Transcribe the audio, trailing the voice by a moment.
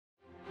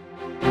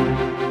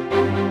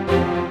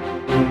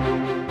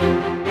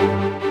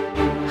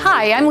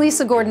Hi, I'm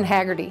Lisa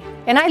Gordon-Hagerty,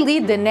 and I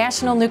lead the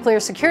National Nuclear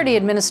Security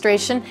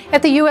Administration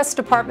at the U.S.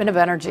 Department of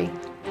Energy.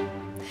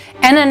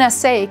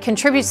 NNSA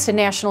contributes to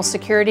national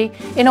security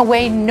in a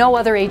way no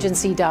other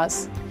agency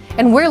does,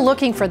 and we're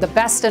looking for the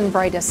best and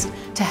brightest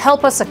to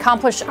help us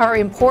accomplish our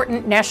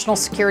important national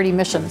security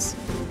missions.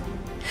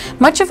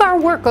 Much of our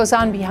work goes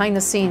on behind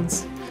the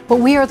scenes, but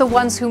we are the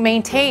ones who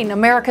maintain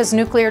America's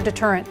nuclear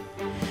deterrent,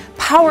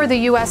 power the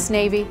U.S.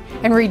 Navy,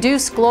 and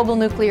reduce global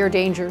nuclear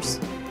dangers.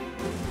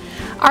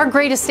 Our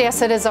greatest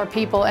asset is our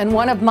people, and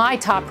one of my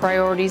top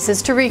priorities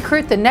is to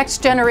recruit the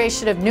next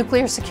generation of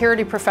nuclear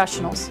security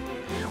professionals.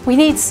 We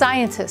need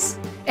scientists,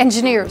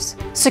 engineers,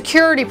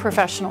 security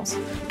professionals,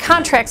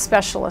 contract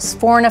specialists,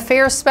 foreign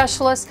affairs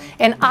specialists,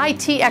 and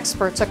IT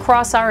experts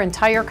across our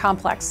entire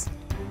complex.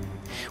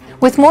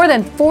 With more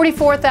than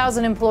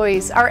 44,000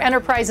 employees, our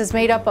enterprise is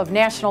made up of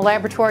national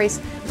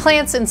laboratories,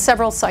 plants, and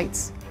several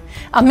sites.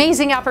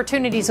 Amazing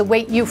opportunities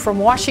await you from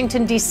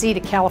Washington, D.C. to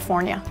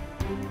California.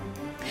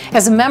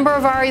 As a member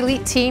of our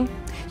elite team,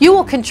 you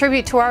will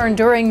contribute to our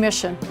enduring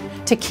mission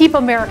to keep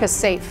America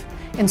safe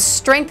and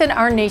strengthen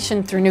our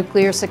nation through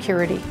nuclear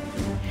security.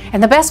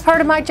 And the best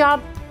part of my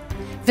job?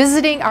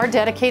 Visiting our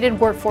dedicated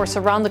workforce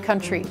around the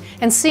country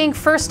and seeing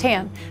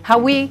firsthand how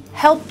we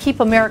help keep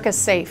America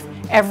safe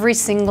every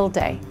single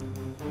day.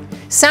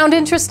 Sound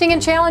interesting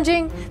and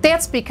challenging?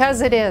 That's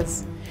because it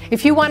is.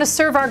 If you want to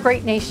serve our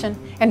great nation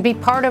and be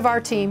part of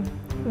our team,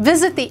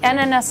 visit the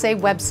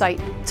NNSA website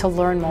to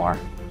learn more.